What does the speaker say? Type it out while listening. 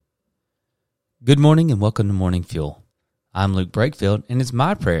Good morning and welcome to Morning Fuel. I'm Luke Brakefield, and it's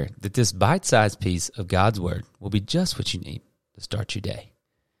my prayer that this bite-sized piece of God's Word will be just what you need to start your day.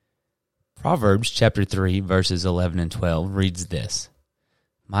 Proverbs chapter 3, verses 11 and 12 reads this: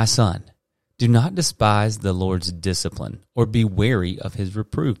 My son, do not despise the Lord's discipline or be weary of his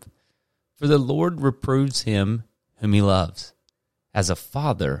reproof, for the Lord reproves him whom he loves, as a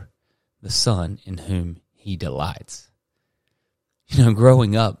father the son in whom he delights.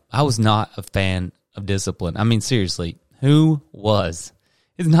 Growing up, I was not a fan of discipline. I mean, seriously, who was?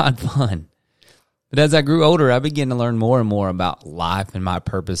 It's not fun. But as I grew older, I began to learn more and more about life and my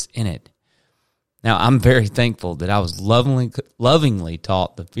purpose in it. Now, I'm very thankful that I was lovingly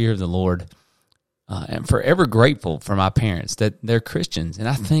taught the fear of the Lord, and forever grateful for my parents that they're Christians, and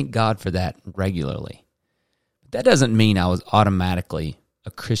I thank God for that regularly. But that doesn't mean I was automatically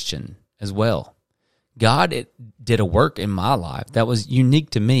a Christian as well. God did a work in my life that was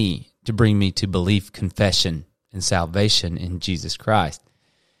unique to me to bring me to belief, confession, and salvation in Jesus Christ.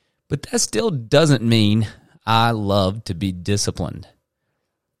 But that still doesn't mean I love to be disciplined.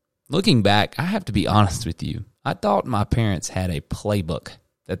 Looking back, I have to be honest with you. I thought my parents had a playbook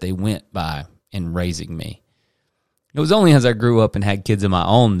that they went by in raising me. It was only as I grew up and had kids of my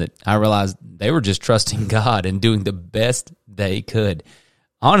own that I realized they were just trusting God and doing the best they could.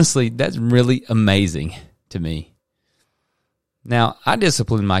 Honestly, that's really amazing to me. Now, I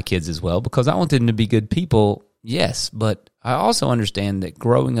discipline my kids as well because I want them to be good people, yes, but I also understand that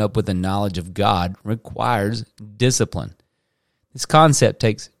growing up with a knowledge of God requires discipline. This concept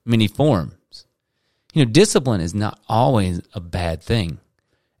takes many forms. Discipline is not always a bad thing.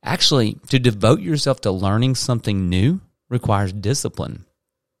 Actually, to devote yourself to learning something new requires discipline.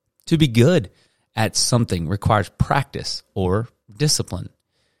 To be good at something requires practice or discipline.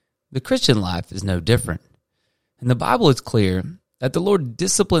 The Christian life is no different. And the Bible is clear that the Lord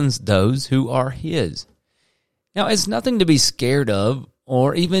disciplines those who are His. Now, it's nothing to be scared of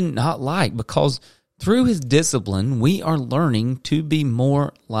or even not like, because through His discipline, we are learning to be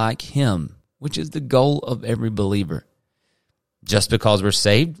more like Him, which is the goal of every believer. Just because we're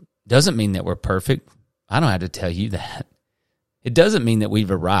saved doesn't mean that we're perfect. I don't have to tell you that. It doesn't mean that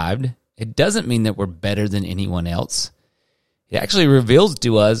we've arrived. It doesn't mean that we're better than anyone else. It actually reveals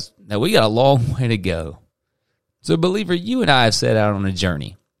to us that we got a long way to go. So, believer, you and I have set out on a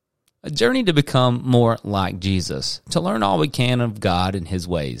journey to become more like Jesus, to learn all we can of God and His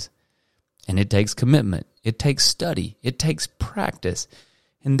ways. And it takes commitment, it takes study, it takes practice,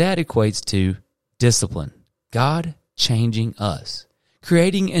 and that equates to discipline. God changing us,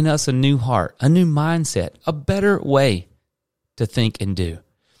 creating in us a new heart, a new mindset, a better way to think and do.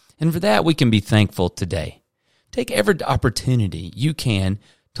 And for that, we can be thankful today. Take every opportunity you can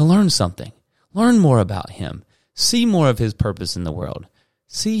to learn something. Learn more about Him. See more of His purpose in the world.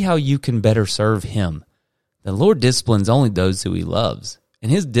 See how you can better serve Him. The Lord disciplines only those who He loves, and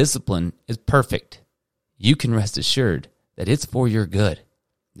His discipline is perfect. You can rest assured that it's for your good.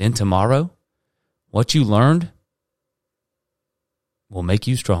 Then tomorrow, what you learned will make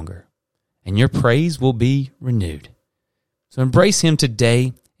you stronger, and your praise will be renewed. So embrace Him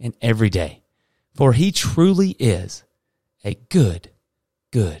today and every day. For He truly is a good,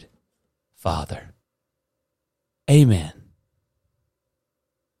 good Father. Amen.